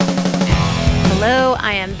Hello,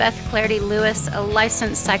 I am Beth Clarity Lewis, a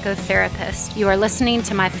licensed psychotherapist. You are listening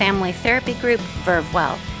to my family therapy group,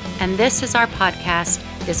 Vervewell, and this is our podcast,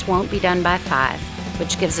 This Won't Be Done by Five,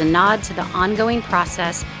 which gives a nod to the ongoing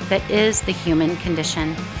process that is the human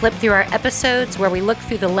condition. Flip through our episodes where we look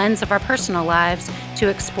through the lens of our personal lives to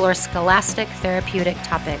explore scholastic therapeutic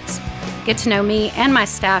topics. Get to know me and my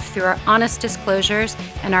staff through our honest disclosures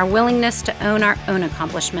and our willingness to own our own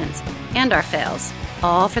accomplishments and our fails,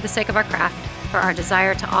 all for the sake of our craft, for our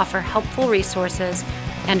desire to offer helpful resources,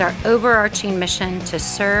 and our overarching mission to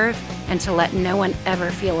serve and to let no one ever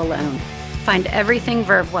feel alone. Find everything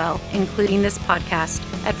Vervewell, including this podcast,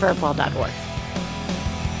 at vervewell.org.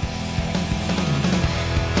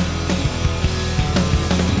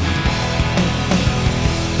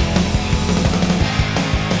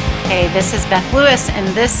 Hey, this is Beth Lewis, and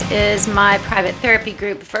this is my private therapy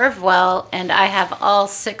group, Vervewell, and I have all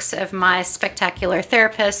 6 of my spectacular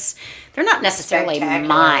therapists. They're not necessarily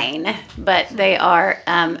mine, but they are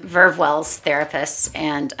Vervewell's therapists,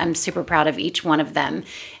 and I'm super proud of each one of them.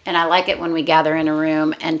 And I like it when we gather in a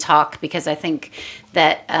room and talk, because I think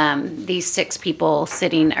that these 6 people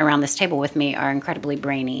sitting around this table with me are incredibly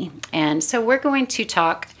brainy. And so we're going to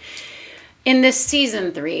talk. In this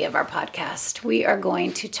season 3 of our podcast, we are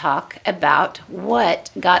going to talk about what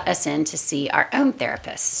got us in to see our own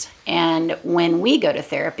therapists. And when we go to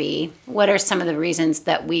therapy, what are some of the reasons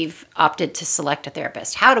that we've opted to select a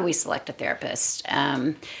therapist? How do we select a therapist?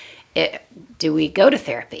 Do we go to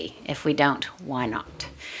therapy? If we don't, why not?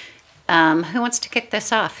 Who wants to kick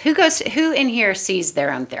this off? Who in here sees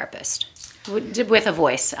their own therapist? With a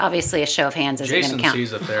voice. Obviously, a show of hands isn't going to count. Jason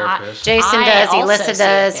sees a therapist. Jason does. Elissa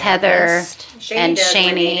does. Heather and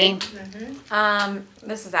Shani. Mm-hmm.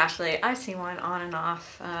 This is Ashley. I see one on and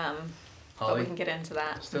off, but we can get into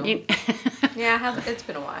that. Still? Yeah, it's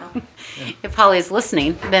been a while. If Holly's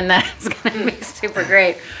listening, then that's going to be super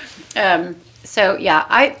great. So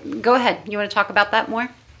yeah, go ahead. You want to talk about that more?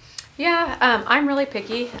 Yeah, I'm really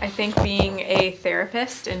picky. I think being a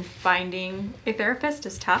therapist and finding a therapist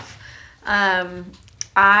is tough.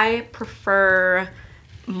 I prefer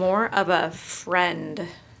more of a friend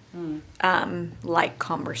like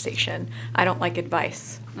conversation. I don't like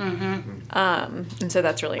advice. Mm-hmm. And so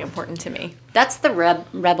that's really important to me. That's the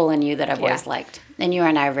rebel in you that I've always liked. And you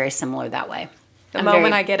and I are very similar that way. The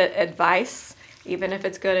moment I get advice, even if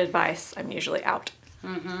it's good advice, I'm usually out.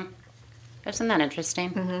 Mm-hmm. Isn't that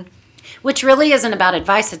interesting? Mm-hmm. Which really isn't about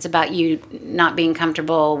advice. It's about you not being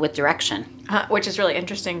comfortable with direction. Which is really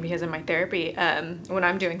interesting because in my therapy, when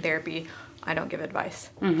I'm doing therapy, I don't give advice.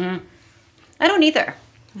 Mm-hmm. I don't either.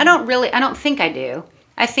 Mm-hmm. I don't think I do.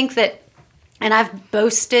 I think that, and I've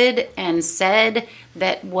boasted and said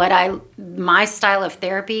that my style of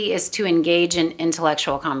therapy is to engage in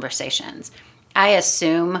intellectual conversations. I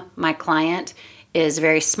assume my client is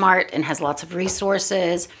very smart and has lots of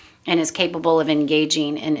resources and is capable of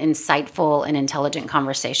engaging in insightful and intelligent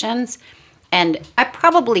conversations. And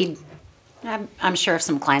I'm sure if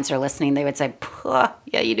some clients are listening, they would say,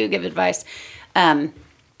 yeah, you do give advice.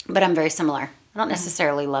 But I'm very similar. I don't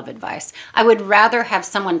necessarily love advice. I would rather have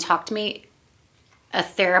someone talk to me, a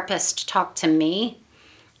therapist talk to me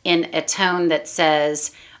in a tone that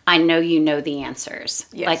says, I know you know the answers.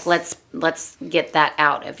 Yes. Like, let's get that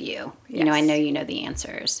out of you. Yes. You know, I know you know the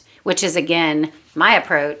answers. Which is, again, my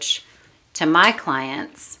approach to my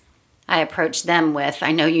clients. I approach them with,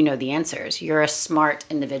 I know you know the answers. You're a smart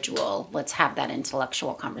individual. Let's have that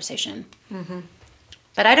intellectual conversation. Mm-hmm.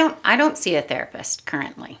 But I don't see a therapist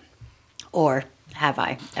currently. Or have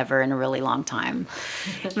I ever in a really long time.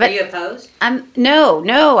 But are you opposed?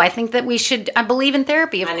 No. I think that we should. I believe in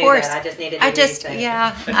therapy, of course. I just needed to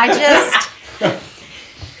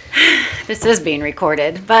This is being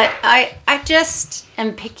recorded, but I just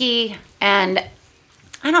am picky, and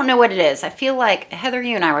I don't know what it is. I feel like, Heather,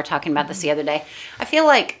 you and I were talking about this the other day. I feel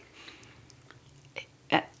like,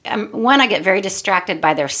 I get very distracted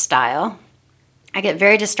by their style. I get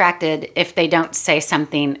very distracted if they don't say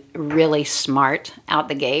something really smart out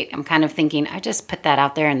the gate. I'm kind of thinking, I just put that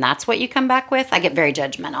out there and that's what you come back with. I get very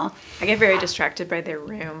judgmental. I get very distracted by their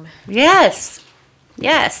room. Yes.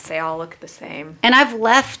 They all look the same. And I've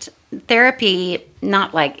left therapy,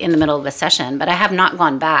 not like in the middle of a session, but I have not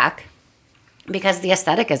gone back because the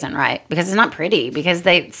aesthetic isn't right, because it's not pretty, because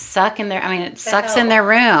they suck in it sucks in their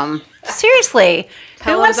room. Seriously.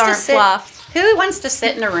 Pillows aren't fluffed. Who wants to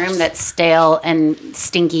sit in a room that's stale and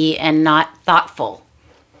stinky and not thoughtful?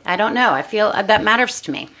 I don't know. I feel that matters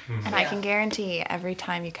to me. And I can guarantee every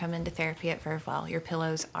time you come into therapy at Vervewell, your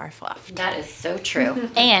pillows are fluffed. That is so true.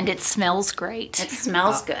 And it smells great. It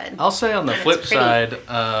smells good. I'll say on the flip pretty. side,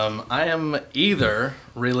 I am either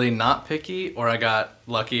really not picky or I got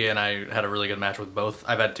lucky and I had a really good match with both.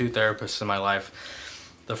 I've had 2 therapists in my life.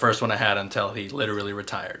 The first one I had until he literally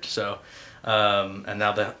retired. So, and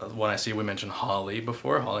now that when I see we mentioned Holly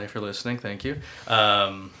before, Holly, if you're listening, thank you.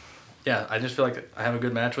 Yeah, I just feel like I have a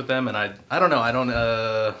good match with them, and I don't know, I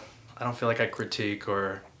don't feel like I critique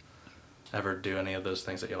or ever do any of those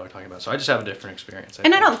things that y'all are talking about. So I just have a different experience.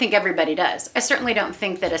 And I don't think everybody does. I certainly don't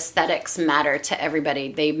think that aesthetics matter to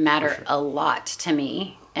everybody. They matter a lot to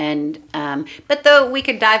me. And but though we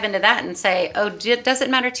could dive into that and say, oh, does it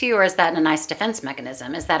matter to you, or is that a nice defense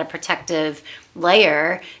mechanism? Is that a protective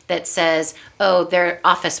layer that says, oh, their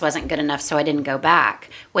office wasn't good enough, so I didn't go back,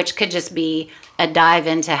 which could just be a dive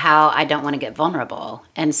into how I don't want to get vulnerable.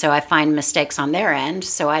 And so I find mistakes on their end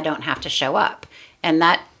so I don't have to show up. And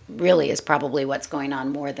that really is probably what's going on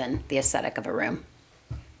more than the aesthetic of a room.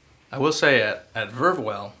 I will say at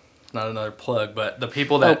Vervewell, not another plug, but the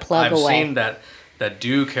people that plug I've away. seen that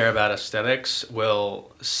do care about aesthetics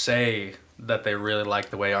will say that they really like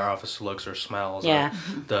the way our office looks or smells, Yeah.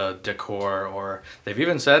 or the decor, or they've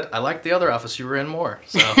even said, I like the other office you were in more.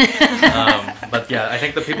 So, but yeah, I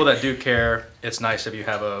think the people that do care, it's nice if you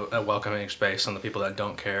have a welcoming space, and the people that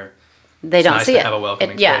don't care, They it's don't nice see to it. have a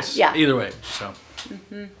welcoming Yeah, space. yeah. Either way, so.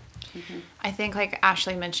 I think, like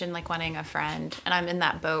Ashley mentioned, like wanting a friend, and I'm in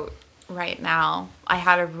that boat right now. I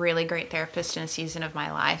had a really great therapist in a season of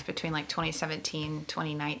my life between like 2017,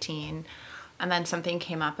 2019, and then something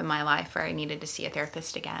came up in my life where I needed to see a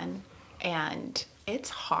therapist again, and it's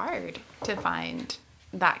hard to find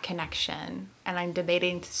that connection, and I'm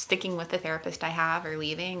debating sticking with the therapist I have or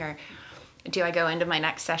leaving, or do I go into my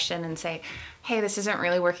next session and say, hey, this isn't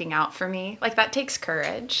really working out for me? Like, that takes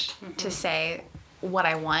courage to say what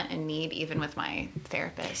I want and need, even with my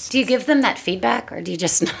therapist. Do you give them that feedback, or do you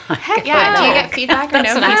just not? Heck yeah. Do you get feedback or That's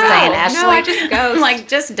no what I'm feedback? saying, Ashley. No, I just ghost. I'm like,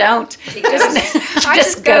 just don't. I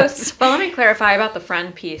just ghost. But let me clarify about the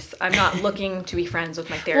friend piece. I'm not looking to be friends with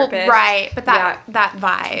my Well, therapist. right, but that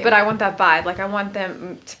vibe. But I want that vibe. Like, I want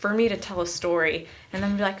them, for me to tell a story and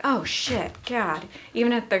then be like, oh, shit, God.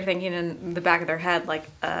 Even if they're thinking in the back of their head, like,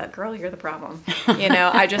 girl, you're the problem. You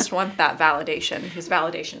know, I just want that validation, because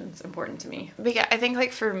validation is important to me. Because I think,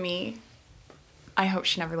 like, for me, I hope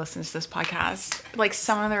she never listens to this podcast. Like,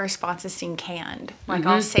 some of the responses seem canned. Like,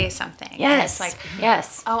 I'll say something. and Yes. it's like,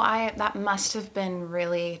 yes. oh, that must have been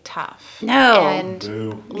really tough. No. And,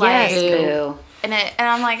 Boo. like, Yes, boo. and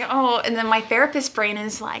I'm like, oh, and then my therapist brain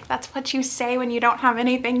is like, that's what you say when you don't have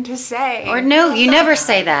anything to say. Or no, you never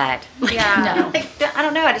say that. Yeah. Like, I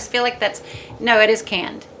don't know. I just feel like it is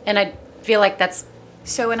canned. And I feel like that's,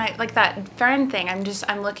 So when I, like that friend thing,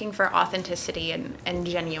 I'm looking for authenticity and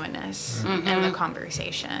genuineness in the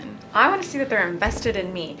conversation. I want to see that they're invested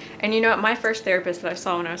in me. And you know what? My first therapist that I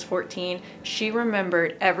saw when I was 14, she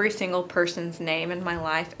remembered every single person's name in my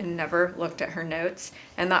life and never looked at her notes.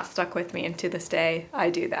 And that stuck with me. And to this day, I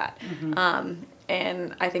do that.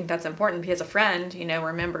 And I think that's important because a friend, you know,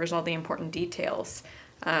 remembers all the important details.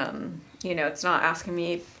 You know, it's not asking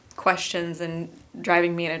me questions and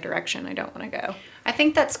driving me in a direction I don't want to go. I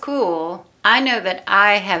think that's cool. I know that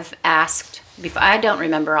I have asked before. I don't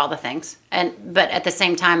remember all the things, but at the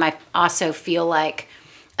same time, I also feel like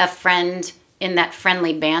a friend in that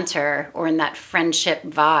friendly banter or in that friendship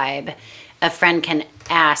vibe, a friend can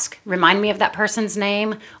ask, remind me of that person's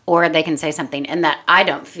name, or they can say something, and that I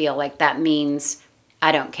don't feel like that means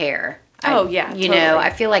I don't care. Oh, yeah, You know, totally. I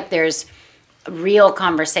feel like there's real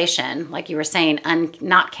conversation, like you were saying,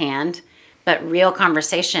 not canned, but real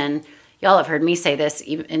conversation. Y'all have heard me say this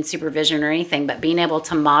even in supervision or anything, but being able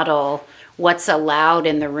to model what's allowed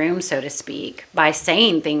in the room, so to speak, by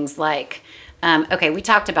saying things like, okay, we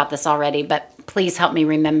talked about this already, but please help me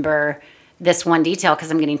remember this one detail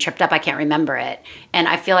because I'm getting tripped up. I can't remember it. And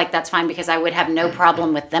I feel like that's fine because I would have no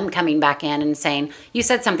problem with them coming back in and saying, you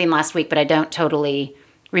said something last week, but I don't totally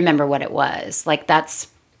remember what it was. Like, that's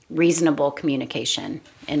reasonable communication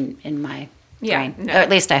in my brain. no. Or at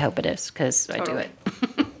least I hope it is, because I do Totally.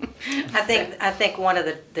 it. I think one of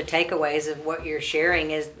the takeaways of what you're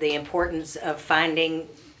sharing is the importance of finding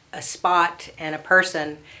a spot and a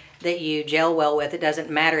person that you gel well with. It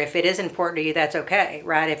doesn't matter if it is important to you. That's okay,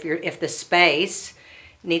 right? If the space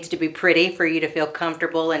needs to be pretty for you to feel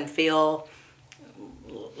comfortable and feel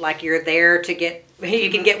like you're there to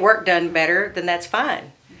you can get work done better, then that's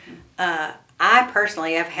fine. I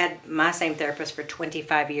personally have had my same therapist for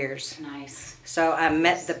 25 years. Nice. So I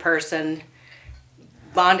met the person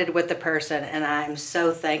bonded with the person, and I'm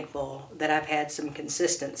so thankful that I've had some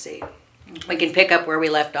consistency. We can pick up where we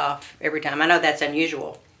left off every time. I know that's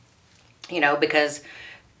unusual, because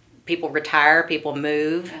people retire, people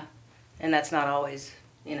move, and that's not always,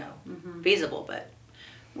 feasible, but.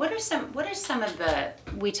 What are some of the,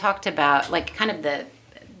 we talked about, like, kind of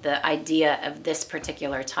the idea of this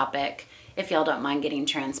particular topic, if y'all don't mind getting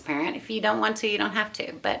transparent. If you don't want to, you don't have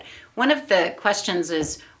to. But one of the questions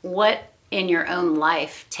is, what in your own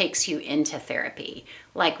life takes you into therapy?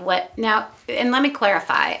 Like what, now, and let me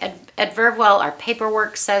clarify, at Vervewell, our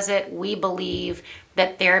paperwork says it. We believe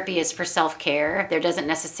that therapy is for self-care. There doesn't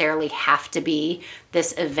necessarily have to be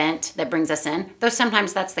this event that brings us in, though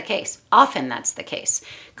sometimes that's the case. Often that's the case.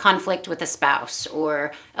 Conflict with a spouse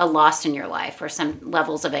or a loss in your life or some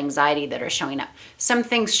levels of anxiety that are showing up. Some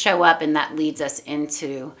things show up and that leads us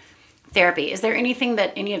into therapy. Is there anything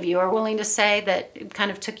that any of you are willing to say that kind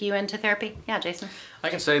of took you into therapy? Yeah, Jason. I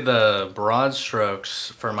can say the broad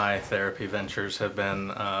strokes for my therapy ventures have been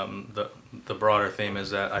the broader theme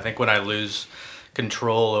is that I think when I lose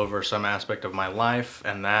control over some aspect of my life,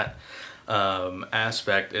 and that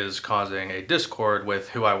aspect is causing a discord with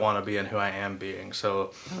who I want to be and who I am being.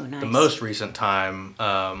 So the most recent time,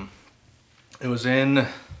 it was when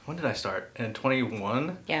did I start? In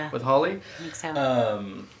 21 with Holly? I think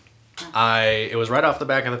so. It was right off the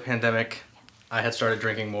back of the pandemic. I had started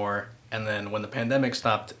drinking more, and then when the pandemic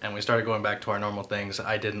stopped and we started going back to our normal things,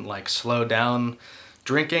 I didn't slow down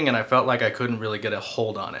drinking, and I felt like I couldn't really get a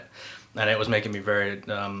hold on it. And it was making me very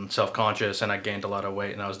self-conscious, and I gained a lot of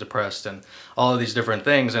weight, and I was depressed, and all of these different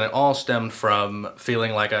things, and it all stemmed from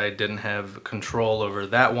feeling like I didn't have control over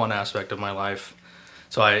that one aspect of my life.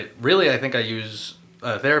 So I think I use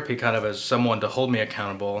therapy kind of as someone to hold me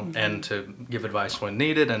accountable and to give advice when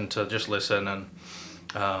needed and to just listen, and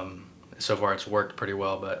so far it's worked pretty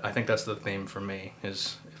well. But I think that's the theme for me,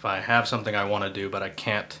 is if I have something I want to do but I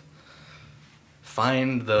can't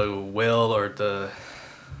find the will or the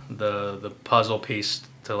puzzle piece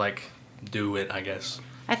to do it, I guess.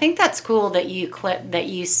 I think that's cool that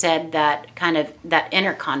you said that kind of that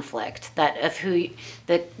inner conflict, that of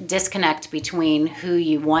the disconnect between who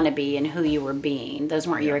you want to be and who you were being. Those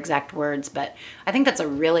weren't your exact words, but I think that's a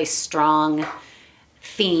really strong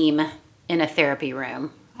theme in a therapy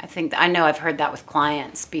room. I know I've heard that with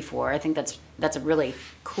clients before. I think that's a really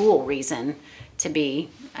cool reason to be.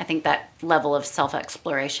 I think that level of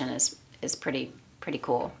self-exploration is pretty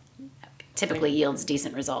cool. Typically yields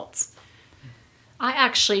decent results. I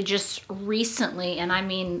actually just recently, and I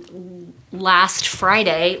mean last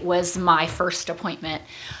Friday was my first appointment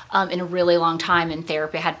in a really long time in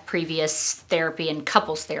therapy. I had previous therapy and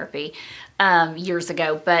couples therapy years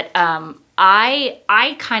ago, but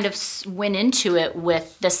I kind of went into it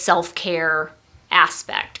with the self-care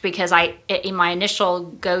aspect because in my initial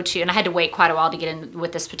go-to, and I had to wait quite a while to get in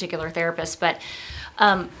with this particular therapist, but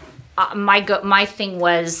my thing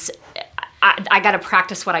was I got to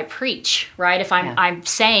practice what I preach, right? If I'm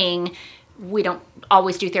saying we don't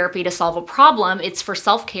always do therapy to solve a problem, it's for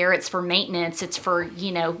self-care, it's for maintenance, it's for,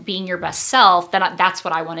 being your best self, then that's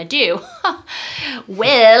what I want to do.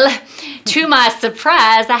 Well, to my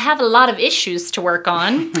surprise, I have a lot of issues to work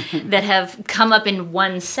on that have come up in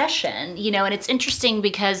one session, and it's interesting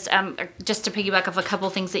because just to piggyback off a couple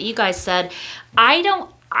of things that you guys said,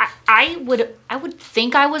 I would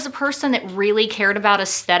think I was a person that really cared about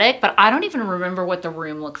aesthetic, but I don't even remember what the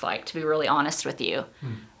room looked like, to be really honest with you.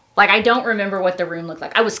 I don't remember what the room looked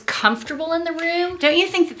like. I was comfortable in the room. Don't you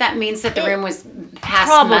think that means that the room was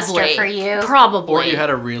past muster for you? Probably. Or you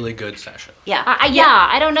had a really good session. Yeah.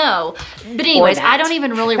 I don't know. But anyways, I don't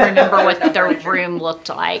even really remember what the room looked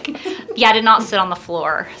like. Yeah, I did not sit on the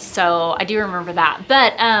floor, so I do remember that.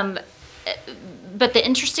 But the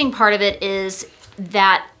interesting part of it is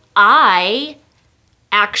that I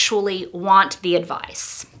actually want the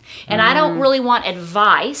advice. And I don't really want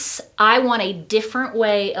advice. I want a different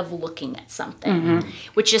way of looking at something,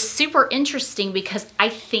 which is super interesting because I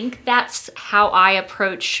think that's how I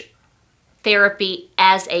approach therapy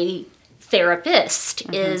as a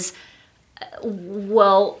therapist is,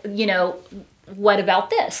 well, what about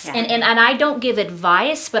this? Yeah. And I don't give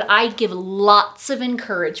advice, but I give lots of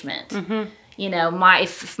encouragement.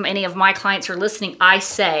 If any of my clients are listening, I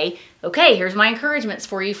say, okay, here's my encouragements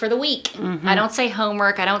for you for the week. I don't say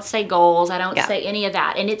homework. I don't say goals. I don't say any of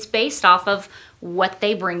that. And it's based off of what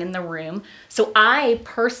they bring in the room. So I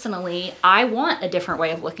personally, I want a different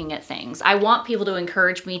way of looking at things. I want people to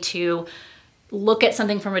encourage me to look at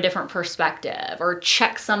something from a different perspective or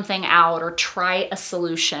check something out or try a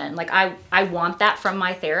solution. I want that from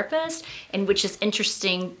my therapist, and which is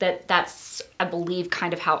interesting that that's, I believe,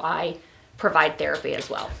 kind of how I provide therapy as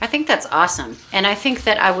well. I think that's awesome. And I think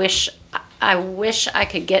that I wish I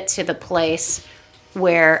could get to the place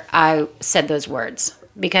where I said those words,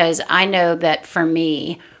 because I know that for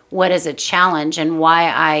me, what is a challenge and why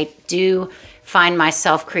I do find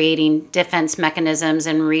myself creating defense mechanisms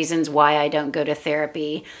and reasons why I don't go to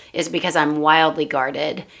therapy is because I'm wildly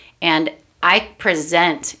guarded. And I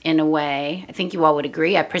present in a way, I think you all would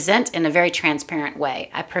agree, I present in a very transparent way.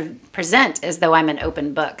 I present as though I'm an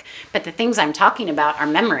open book. But the things I'm talking about are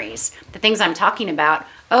memories. The things I'm talking about,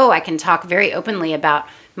 I can talk very openly about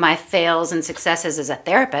my fails and successes as a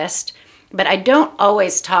therapist, but I don't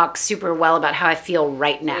always talk super well about how I feel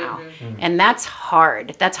right now. Mm-hmm. And that's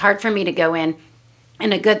hard. That's hard for me to go in.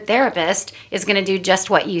 And a good therapist is going to do just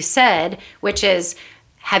what you said, which is,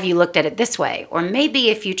 have you looked at it this way? Or maybe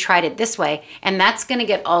if you tried it this way. And that's going to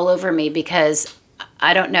get all over me because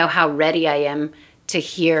I don't know how ready I am to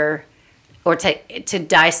hear or to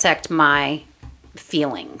dissect my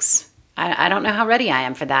feelings. I don't know how ready I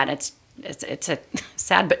am for that. It's a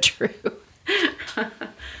sad but true.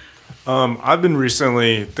 I've been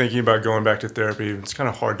recently thinking about going back to therapy. It's kind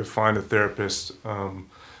of hard to find a therapist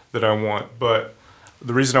that I want, but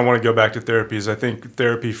the reason I want to go back to therapy is I think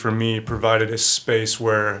therapy for me provided a space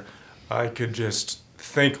where I could just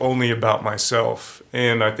think only about myself.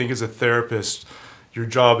 And I think as a therapist, your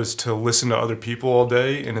job is to listen to other people all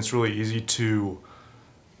day, and it's really easy to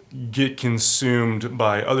get consumed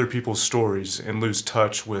by other people's stories and lose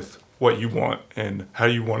touch with what you want and how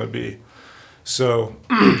you want to be. So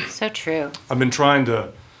true. I've been trying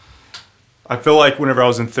to, I feel like whenever I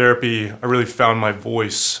was in therapy, I really found my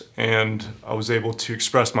voice and I was able to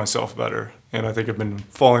express myself better. And I think I've been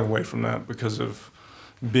falling away from that because of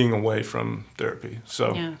being away from therapy.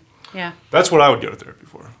 So yeah, that's what I would go to therapy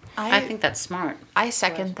for. I think that's smart. I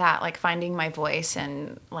second that, like finding my voice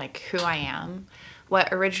and like who I am.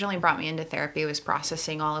 What originally brought me into therapy was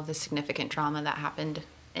processing all of the significant trauma that happened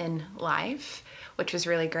in life, which was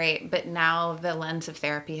really great. But now the lens of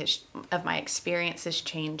therapy of my experience has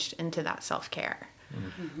changed into that self-care.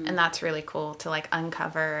 Mm-hmm. And that's really cool to like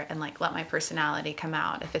uncover and like let my personality come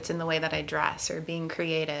out. If it's in the way that I dress or being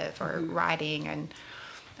creative or writing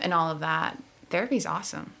and all of that, therapy's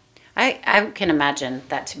awesome. I can imagine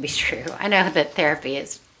that to be true. I know that therapy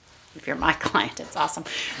is, if you're my client, it's awesome.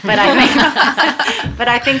 But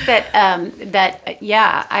I think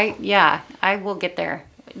I will get there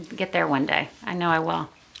one day. I know I will.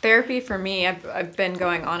 Therapy for me, I've been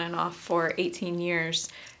going on and off for 18 years,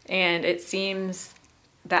 and it seems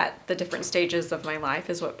that the different stages of my life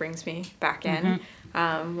is what brings me back in.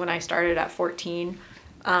 Mm-hmm. When I started at 14,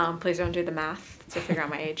 please don't do the math to figure out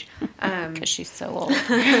my age. Because she's so old.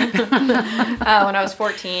 When I was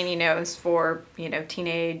 14, it was for,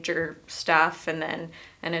 teenager stuff, and then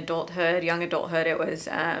in adulthood, young adulthood, it was,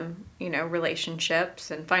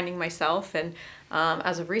 relationships and finding myself. And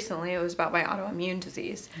as of recently, it was about my autoimmune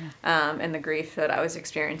disease and the grief that I was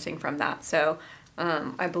experiencing from that. So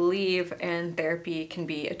I believe in therapy can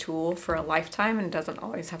be a tool for a lifetime and doesn't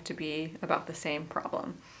always have to be about the same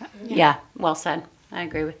problem. Yeah, well said. I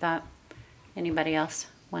agree with that. Anybody else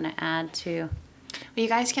want to add to? Well, you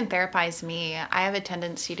guys can therapize me. I have a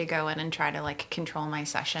tendency to go in and try to like control my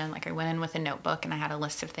session. Like I went in with a notebook and I had a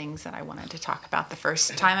list of things that I wanted to talk about the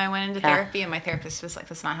first time I went into therapy, and my therapist was like,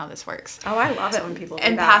 "That's not how this works." Oh, I love it when people do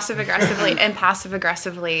and that. passive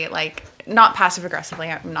aggressively, like not passive aggressively.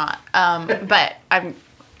 I'm not, but I'm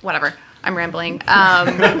whatever. I'm rambling.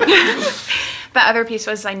 But other piece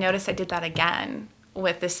was I noticed I did that again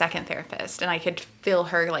with the second therapist, and I could feel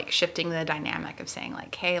her like shifting the dynamic of saying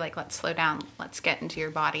like, hey, like let's slow down, let's get into your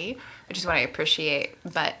body, which is what I appreciate.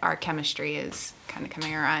 But our chemistry is kind of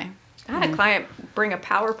coming awry. I had a client bring a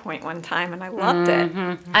PowerPoint one time and I loved it.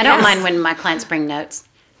 I don't mind when my clients bring notes.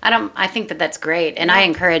 I think that that's great, and I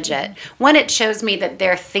encourage it. One, it shows me that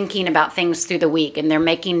they're thinking about things through the week and they're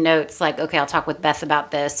making notes like, okay, I'll talk with Beth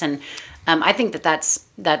about this. And I think that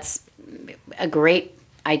that's a great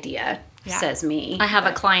idea. Yeah. Says me. I have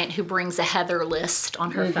a client who brings a Heather list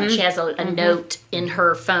on her phone. She has a note in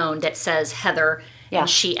her phone that says Heather. Yeah. And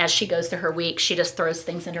she, as she goes through her week, she just throws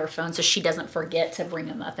things into her phone so she doesn't forget to bring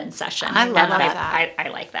them up in session. I love that. I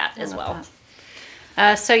like that as well.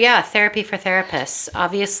 So yeah, therapy for therapists.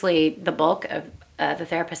 Obviously, the bulk of the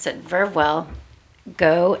therapists at Vervewell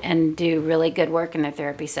go and do really good work in their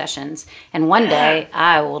therapy sessions, and one day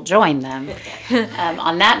I will join them.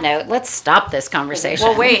 On that note, let's stop this conversation.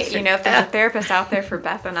 Well, wait, if there's a therapist out there for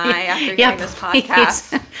Beth and I after doing this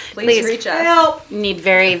podcast, please reach us. Help. Need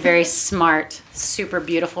very, very smart, super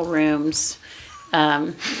beautiful rooms.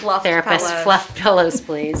 Fluffed Therapists, pillows. fluff pillows,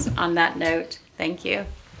 please. On that note, thank you.